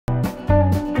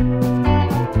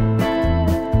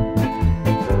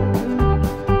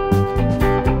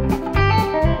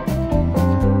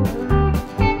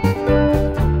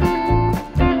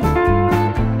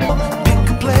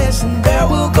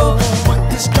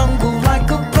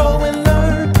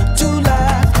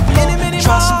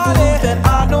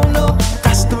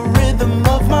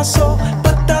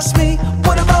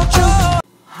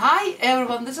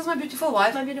beautiful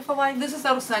wife. My beautiful wife. This is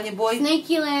our sunny boy.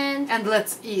 Snaky land. And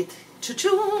let's eat.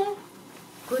 Choo-choo.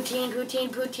 Poutine, poutine,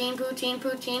 poutine, poutine,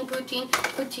 poutine, poutine,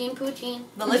 poutine, poutine.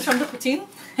 The lid from the poutine?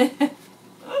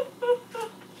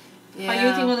 Yeah. Are you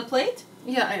eating on the plate?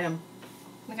 Yeah, I am.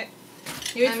 Okay.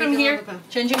 You eat from here.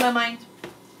 Changing my mind.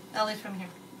 I'll eat from here.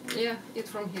 Yeah, eat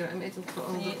from here. I'm eating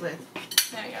from the plate.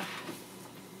 There you go.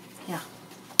 Yeah.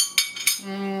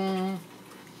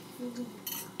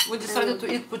 We decided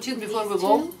to eat poutine before we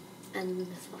go. And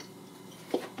this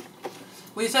one.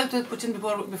 We decided to eat poutine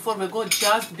before we go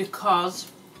just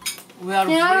because we are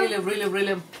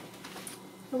really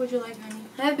What would you like, honey?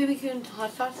 I have BBQ and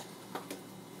hot sauce.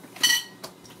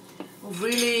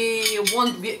 really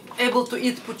won't be able to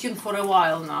eat poutine for a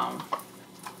while now.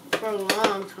 For a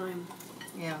long time.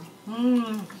 Yeah.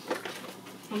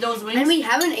 Those wings? And we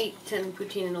haven't eaten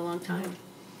poutine in a long time.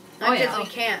 Not Oh, yeah. because we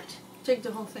can't. Take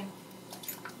the whole thing.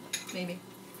 Maybe.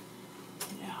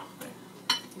 Yeah.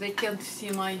 They can't see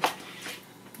my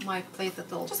plate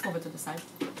at all. Just move it to the side.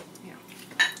 Yeah.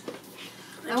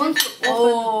 I want to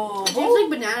Oh. It tastes like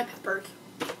banana peppers.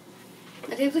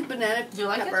 It tastes like banana Do you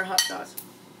like pepper it? hot sauce.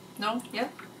 No? Yeah?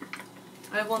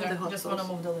 I want There, the hot just sauce. want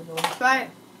to move the lid over. Try it.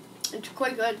 It's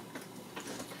quite good.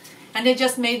 And they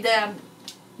just made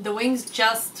the wings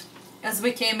just as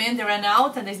we came in, they ran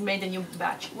out and they made a new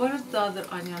batch. Where is the other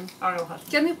onion? Ariel has.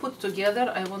 Can we put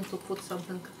together? I want to put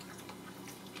something.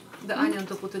 The onion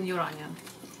to put in your onion.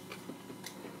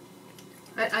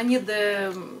 I need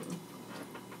the.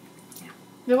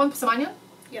 You want some onion?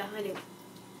 Yeah, I do.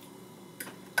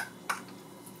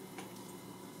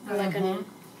 I like onion.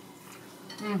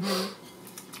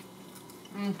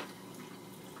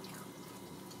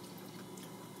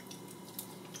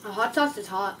 A hot sauce is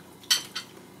hot.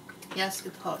 Yes,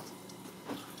 it's hot.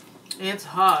 It's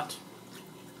hot.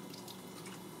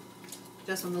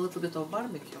 Just on a little bit of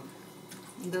barbecue.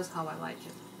 That's how I like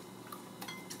it.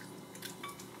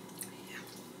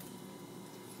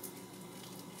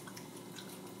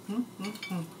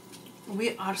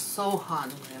 We are so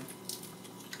hungry.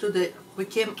 Today we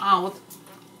came out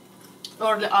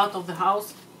early out of the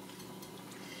house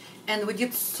and we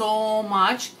did so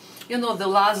much. You know, the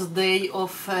last day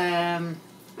of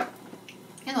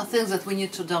you know, things that we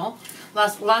need to do.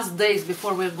 Last days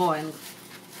before we're going.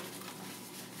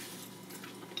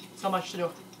 So much to do.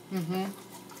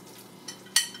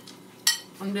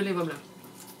 Unbelievable.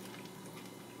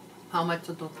 How much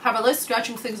to do. Have a list,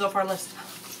 scratching things off our list.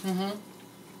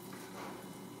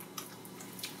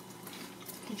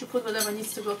 Did you put whatever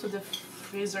needs to go to the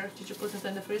freezer? Did you put it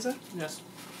in the freezer? Yes.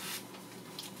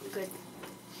 Good.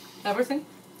 Everything?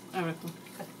 Everything.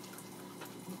 Okay.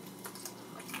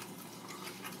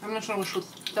 I'm not sure we should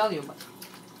tell you, but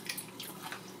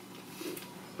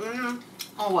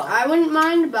oh well. I wouldn't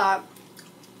mind, but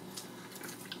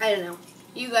I don't know.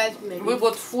 You guys maybe. We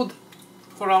bought food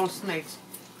for our snakes.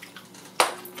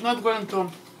 Not going to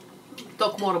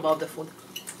talk more about the food.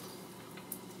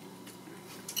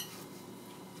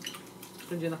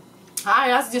 Regina. I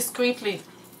asked discreetly.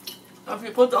 If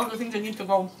you put all the things that need to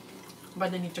go,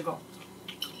 but they need to go.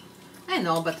 I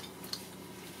know, but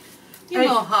you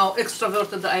know how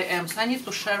extroverted I am, so I need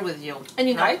to share with you. And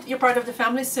you know, right? you're part of the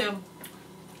family, so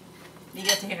you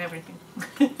get to hear everything.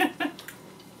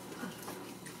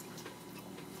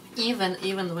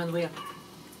 Even when we're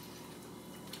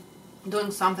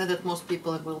doing something that most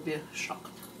people will be shocked.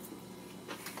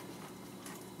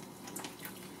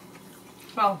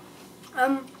 Well,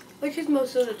 Which is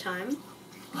most of the time.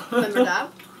 Remember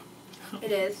that?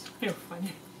 It is. you're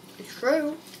funny. It's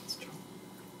true. It's true.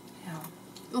 Yeah.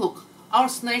 Look, our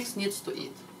snakes needs to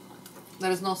eat.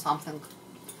 There is no something.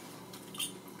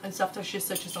 And so after she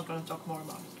said she's not going to talk more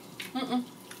about it.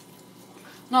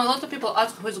 No, a lot of people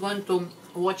ask who's going to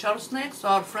watch our snakes. So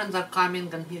our friends are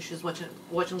coming and she's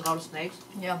watching our snakes.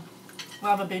 Yeah.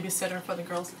 We'll have a babysitter for the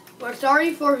girls. We're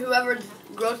sorry for whoever's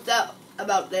grossed out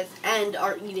about this and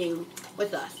are eating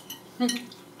with us.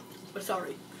 We're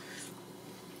sorry.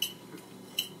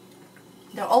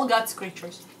 They're all God's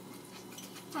creatures.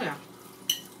 Oh yeah.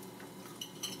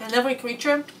 And every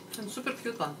creature, And super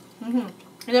cute one.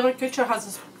 and every creature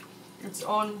has its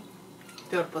own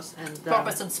Purpose and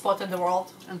purpose and spot in the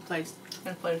world and place.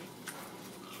 and place.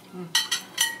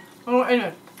 Oh,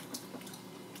 anyway.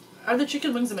 Are the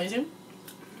chicken wings amazing?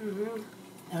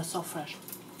 They're so fresh.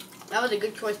 That was a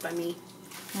good choice by me.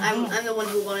 I'm the one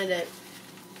who wanted it.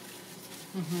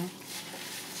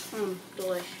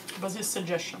 Delish. It was his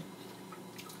suggestion.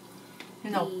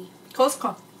 You know, Me.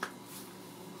 Costco.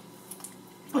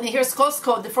 When he hears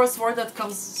Costco, the first word that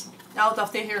comes out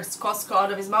after he hears Costco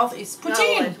out of his mouth is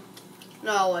poutine.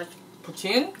 No, it.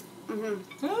 Poutine?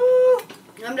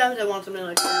 Sometimes I want something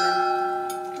like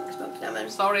salmon. Smoked salmon.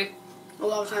 Sorry, A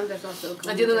lot of times that's also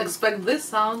I didn't expect this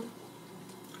sound.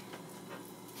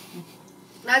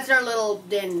 That's our little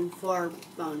din for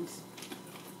bones.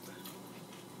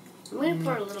 I'm going to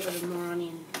pour a little bit more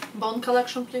onion. Bone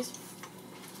collection, please.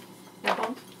 Yeah,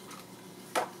 bone.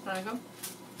 There you go.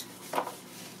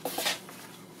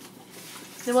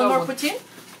 You want So more good. poutine?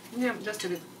 Yeah, just a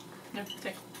bit. Yeah,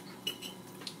 take.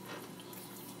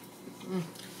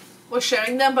 We're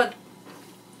sharing them, but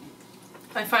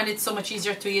I find it so much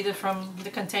easier to eat it from the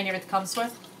container it comes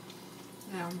with.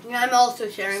 Yeah. Yeah, I'm also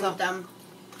sharing with them.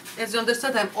 As you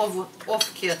understand, I'm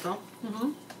off keto,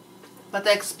 but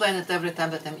I explain it every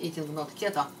time that I'm eating not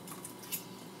keto.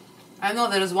 I know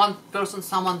there is one person,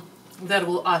 someone there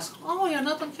will ask, "Oh, you're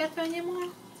not on keto anymore?"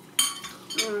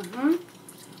 Mm-hmm.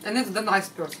 And it's the nice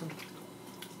person.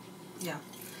 Yeah.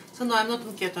 So no, I'm not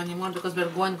on keto anymore because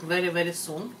we're going very, very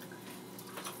soon.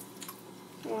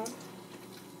 Yeah.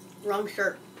 Wrong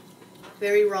shirt.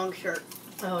 Very wrong shirt.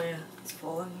 Oh yeah, it's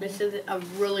fallen. This is a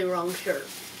really wrong shirt.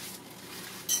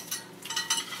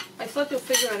 I thought you'll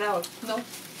figure it out. No.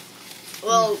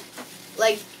 Well,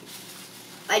 like,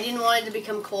 I didn't want it to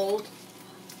become cold.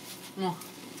 No.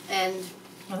 And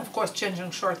And of course,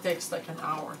 changing short takes like an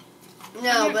hour.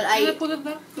 no, but Can I I put it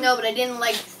there? no, but I didn't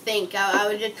like think. I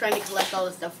was just trying to collect all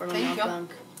the stuff for my Thank you. Muk-bang.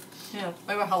 Yeah,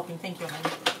 we were helping. Thank you,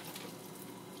 honey.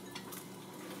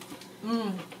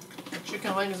 The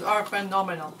chicken wings are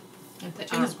phenomenal. And the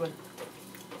Chicken is good.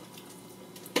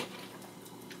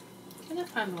 Can I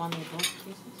find one of those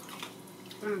pieces?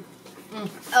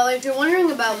 Oh, if you're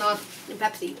wondering about the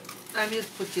Pepsi, I need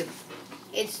poutine.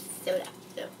 it's soda.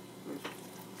 So.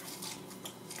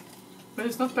 But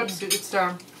it's not Pepsi, it's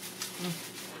A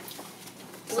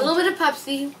little bit of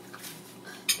Pepsi,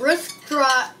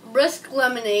 brisk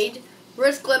lemonade,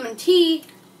 brisk lemon tea,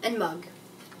 and mug.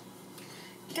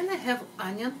 Can I have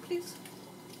onion, please?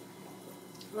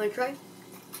 Want to try?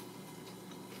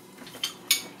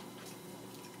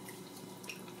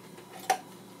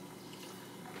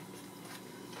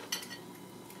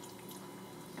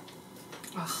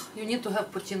 You need to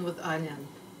have poutine with onion.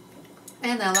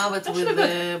 And I love it That's with really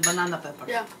the banana pepper.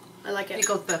 Yeah, I like it.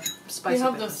 Pickled pepper, we spicy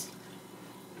have pepper. this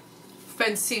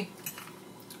fancy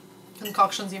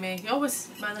concoctions you make. You always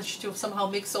manage to somehow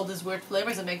mix all these weird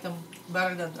flavors and make them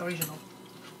better than original.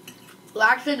 Well,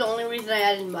 actually, the only reason I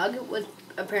added mug was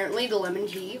apparently the lemon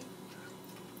tea.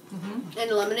 And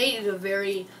lemonade is a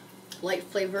very light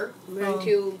flavor compared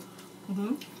to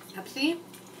Pepsi.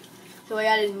 So I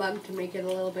added mug to make it a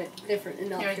little bit different and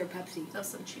not Here. pure Pepsi. Have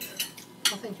some cheese.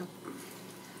 Oh, thank you.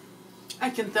 I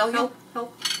can tell you,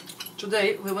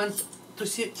 today we went to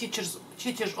see teachers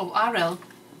of RL,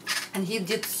 and he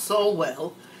did so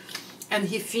well, and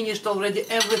he finished already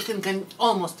everything and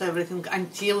almost everything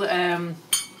until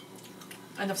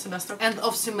End of semester. end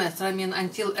of semester. I mean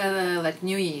until like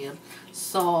New Year.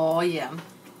 So yeah,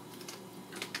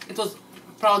 it was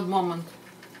a proud moment.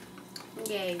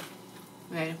 Yay.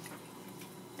 Very.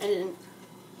 And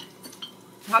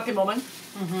Happy moment.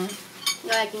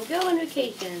 now I can go on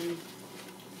vacation.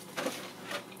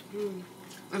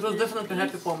 It was definitely a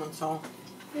happy moment. So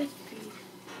This piece.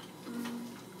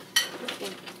 This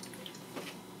one.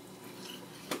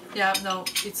 Yeah, no,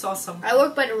 it's awesome. I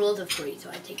work by the rules of 3, so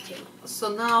I take 2.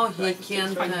 so now he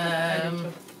can. I do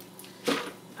too.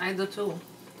 I do too.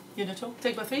 You do too?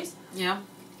 Take my face? Yeah.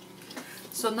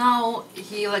 So now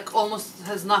he like almost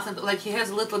has nothing. Like he has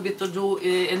a little bit to do,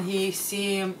 and he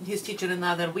see his teacher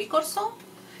another week or so.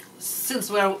 Since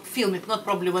we're filming, not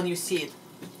probably when you see it,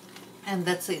 and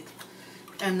that's it.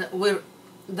 And we're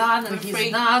done, and We're he's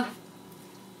free. done,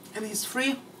 and he's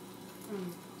free.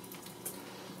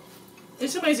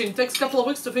 It's amazing. It takes a couple of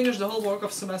weeks to finish the whole work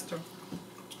of semester.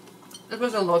 It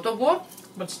was a lot of work.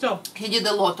 But still. He did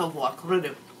a lot of work,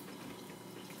 really.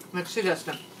 Like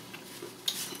seriously.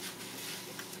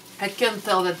 I can't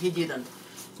tell that he didn't,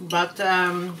 but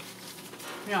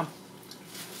yeah.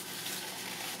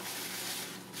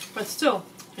 But still,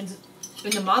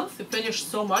 in a month, you finish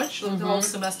so much of the whole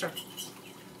semester.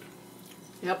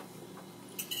 Yep.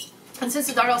 And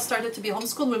since Daryl started to be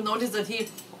homeschooled, we've noticed that he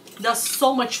does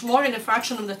so much more in a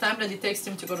fraction of the time that it takes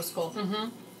him to go to school.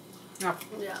 Yeah.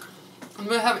 Yeah. And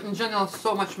we have in general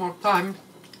so much more time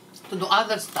to do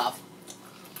other stuff.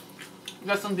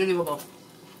 That's unbelievable.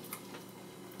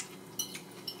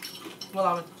 We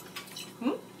love it.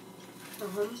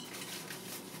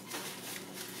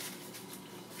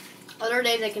 Other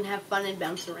days I can have fun and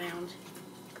bounce around.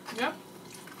 Yeah.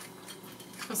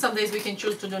 And some days we can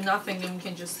choose to do nothing and we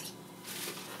can just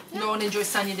go and enjoy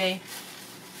sunny day.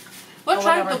 We're Or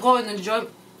trying whatever. to go and enjoy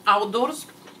outdoors,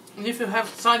 And if you have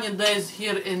sunny days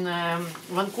here in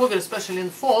Vancouver, especially in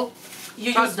fall,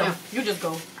 You trust use them. me, You just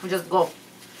go. you just go.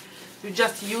 You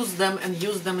just use them and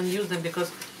use them and use them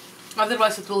because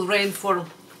otherwise it will rain for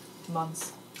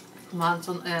Months. months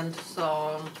on end.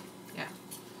 So, yeah.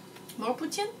 More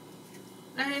Poutine?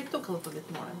 I took a little bit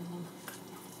more.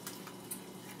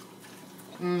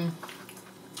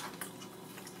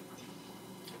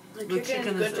 The The chicken chicken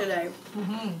is good is- today.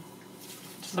 Mm-hmm.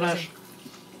 Fresh.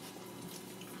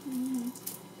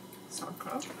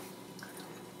 Sauerkraut.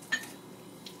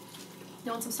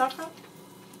 You want some sauerkraut?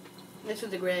 This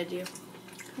was a great idea.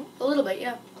 A little bit,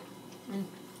 yeah.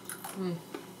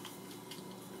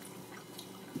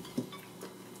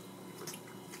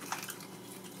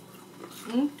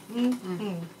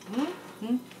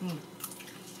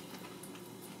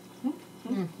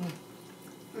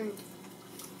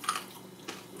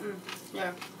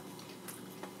 Yeah.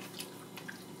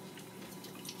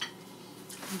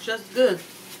 Just good.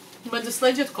 Met this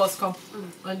lady at Costco,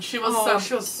 and she was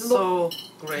She was look- so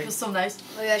it great. was so nice.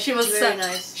 Oh yeah, She was very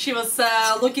nice. She was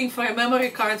looking for a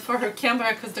memory card for her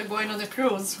camera because they're going on a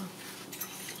cruise.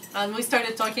 And we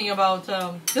started talking about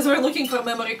because we're looking for a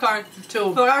memory card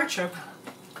Two. for our trip.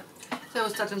 So I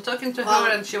was starting talking to Well,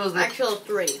 her, and she was like, Actual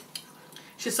 3.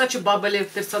 she's such a bubbly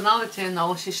personality, and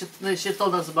all she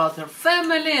told us about her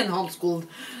family and homeschooled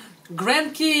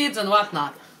grandkids and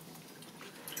whatnot.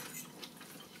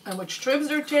 And which trips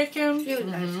they're taking. She was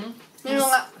nice.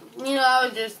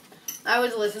 I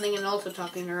was listening and also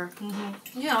talking to her.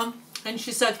 Yeah, And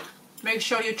she said, make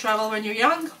sure you travel when you're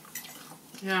young,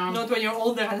 yeah. not when you're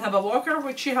older and have a walker,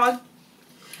 which she had.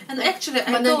 And actually,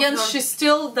 I But told again, her, she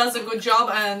still does a good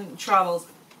job and travels.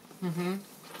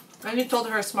 And you told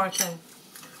her a smart thing.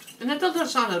 and I told her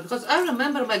something because I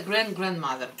remember my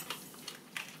grandmother.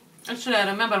 Actually, I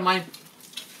remember my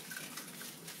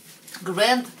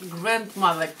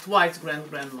grandmother, like twice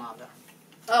grandmother.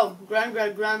 Oh,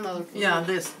 grandmother. Yeah,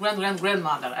 this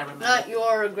grandmother. I remember. Not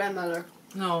your grandmother.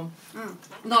 No,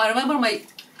 no, I remember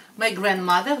my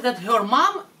grandmother. That her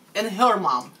mom and her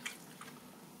mom.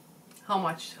 How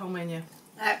much? How many?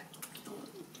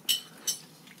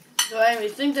 So I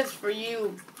think that's for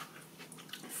you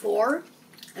 4,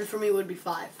 and for me would be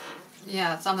 5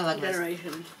 Yeah, something like this.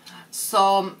 generations.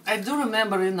 So I do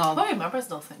remember, Who remembers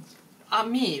those things?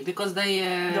 me because they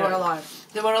They were alive.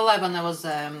 They were alive when I was.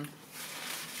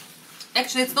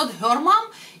 Actually, it's not her mom.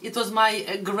 It was my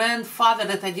grandfather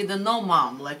that I didn't know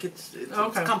mom. Like it's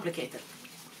Okay. complicated.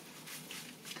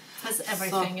 As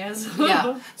everything is.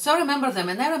 Yeah. So I remember them,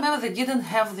 and I remember they didn't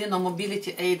have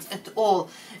mobility aids at all.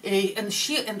 And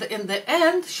she, in the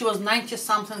end, she was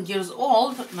 90-something years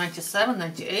old, 97,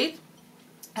 98,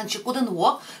 and she couldn't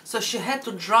walk, so she had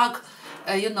to drag,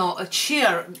 a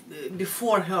chair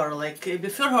before her,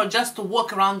 just to walk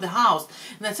around the house.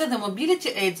 And I said the mobility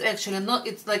aids actually not.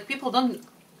 It's like people don't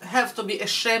have to be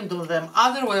ashamed of them.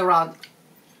 Other way around.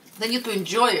 They need to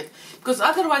enjoy it because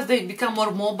otherwise they become more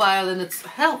mobile and it's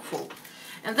helpful.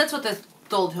 And that's what I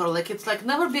told her. Like it's like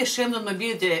never be ashamed of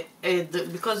mobility aid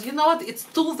because you know what? It's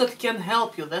tools that can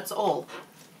help you. That's all.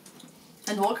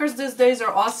 And walkers these days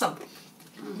are awesome.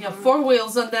 You have 4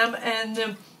 wheels on them,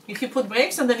 and if you put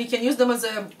brakes on them, you can use them as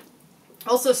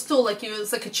a stool.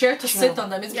 It's like a chair to sit on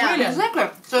them. It's Yeah, brilliant. Exactly.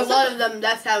 So A lot of them,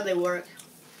 that's how they work.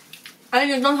 And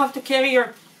you don't have to carry your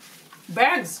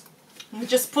bags. You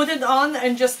just put it on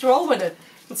and just roll with it.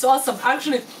 It's awesome.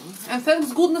 Actually, and thank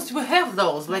goodness we have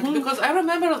those. Like because I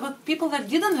remember with people that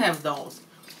didn't have those.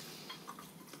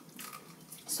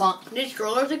 So Did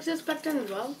strollers exist back then as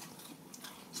well?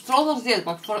 strollers, yes,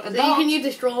 but for So you adults, can use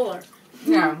a stroller.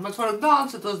 yeah, but for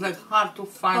adults it was like hard to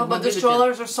find. but the mobility.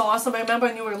 strollers are so awesome. I remember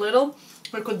when you were little,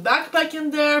 we could backpack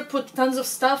in there, put tons of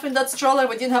stuff in that stroller.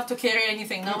 We didn't have to carry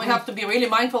anything. Now we have to be really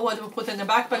mindful what we put in the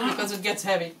backpack because it gets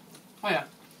heavy. Oh yeah.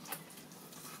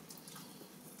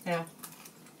 Yeah.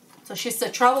 So she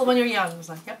said, travel when you're young. I was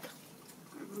like, yep.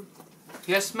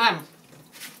 Yes, ma'am.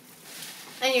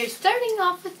 And you're starting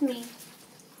off with me.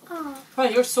 Aw.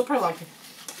 Well, you're super lucky.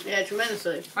 Yeah,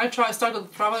 tremendously. I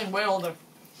started traveling way older.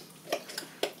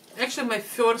 Actually, my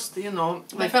first,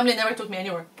 My family never took me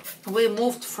anywhere. we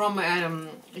moved from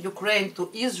Ukraine to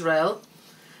Israel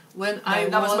when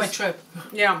That was my trip.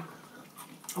 Yeah,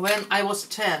 when I was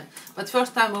 10. But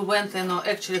first time we went,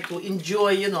 actually to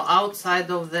enjoy, outside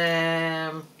of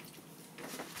the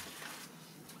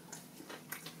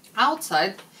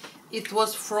outside. It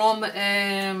was from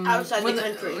Outside the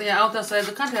country. Yeah, outside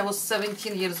the country. I was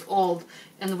 17 years old,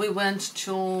 and we went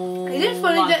to. Is it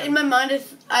funny that London. in my mind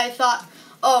I thought,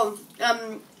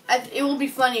 it will be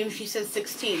funny if she says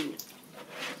 16.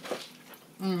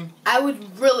 I was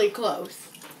really close.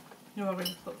 You were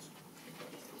really close.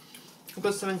 It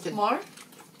was 17. More?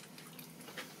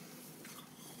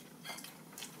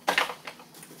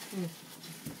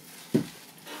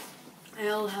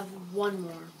 I'll have one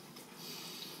more.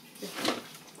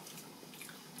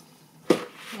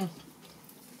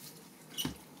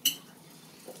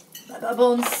 Bye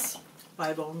bones.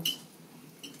 Five bones.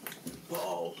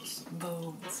 Bones.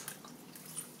 Bones.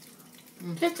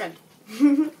 Chicken.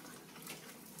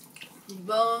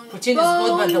 Bone. Poutine is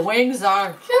good, but the wings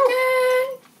are.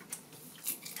 Chicken.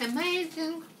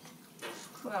 Amazing.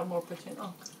 We'll have more poutine.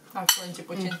 Oh, I have plenty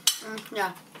poutine.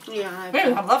 Yeah. Yeah. Maybe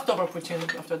we'll have leftover poutine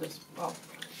after this. Wow.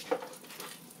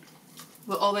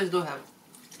 We always do have.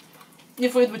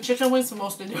 If we eat with chicken wings, we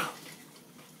mostly do.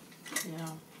 Yeah.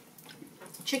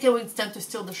 Chicken wings tend to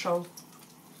steal the show.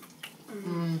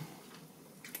 And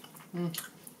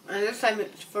this time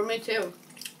it's for me too.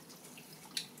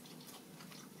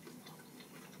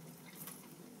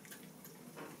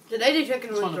 Today the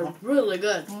chicken wings are really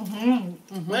good.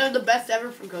 One of the best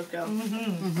ever from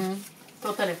Costco.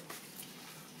 Totally.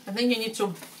 I think you need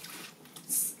to,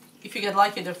 if you get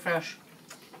lucky, they're fresh.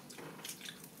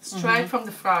 Straight from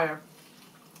the fryer.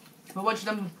 We watch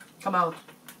them come out.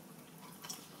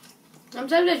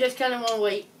 Sometimes I just kind of want to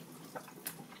wait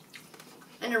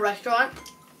in a restaurant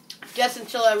just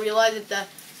until I realize that the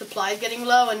supply is getting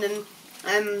low, and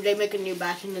then they make a new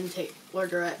batch and then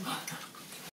order it.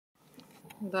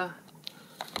 Да.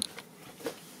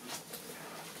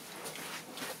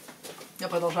 Я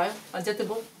продолжаю. А где ты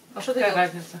был? А что ты Какая делал?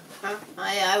 разница? Huh?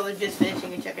 I was just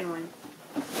finishing a chicken wing.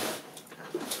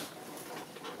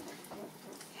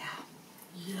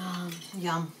 Yum.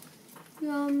 Yum.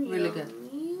 Yum, Really yum, good.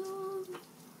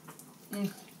 yum.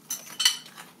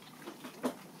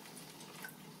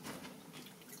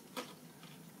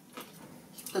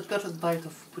 The perfect bite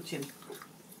of poutine.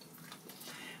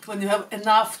 When you have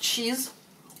enough cheese,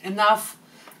 enough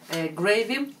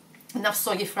gravy, Enough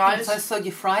soggy fries. inside soggy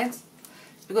fries,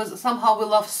 because somehow we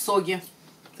love soggy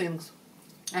things.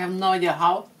 I have no idea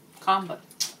how come, but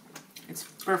it's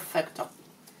perfecto.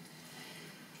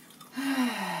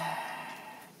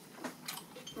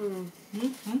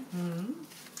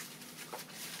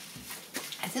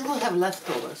 I think we'll have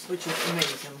leftovers, which is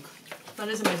amazing. That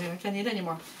is amazing. I can't eat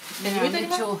anymore. Can Yeah, you eat me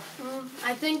anymore? too.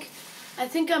 I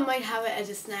think I might have it as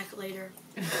a snack later.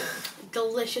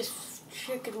 Delicious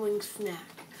chicken wing snack.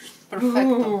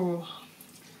 Perfecto. Ooh.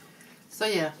 So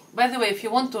yeah, by the way, if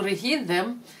you want to reheat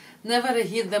them, never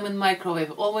reheat them in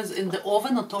microwave. Always in the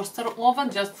oven or toaster oven,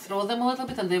 just throw them a little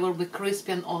bit and they will be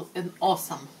crispy and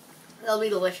awesome. They'll be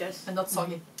delicious. And not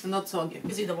soggy. And not soggy.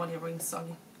 Because either one you're bringing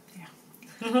soggy.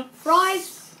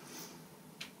 Fries?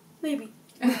 Maybe.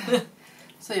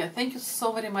 So yeah, thank you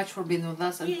so very much for being with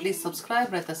us, and please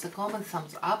subscribe, write us a comment,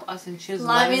 thumbs up, us and cheers.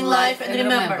 Live in life. And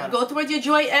remember, go towards your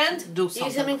joy and do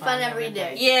Do something fun every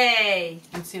day. yay.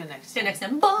 And see you next See you next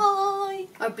time. Bye.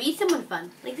 Or be someone fun,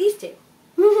 like these two.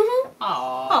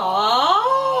 Aww.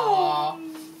 Aww.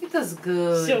 It was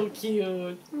good. So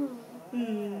cute.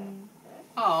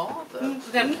 Oh,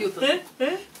 they're cute.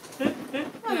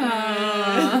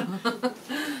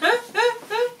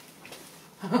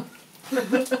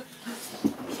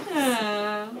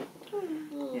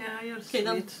 Yeah, you're Okay, sweet.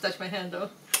 don't touch my hand though.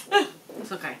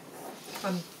 It's okay.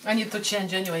 I need to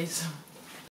change anyways.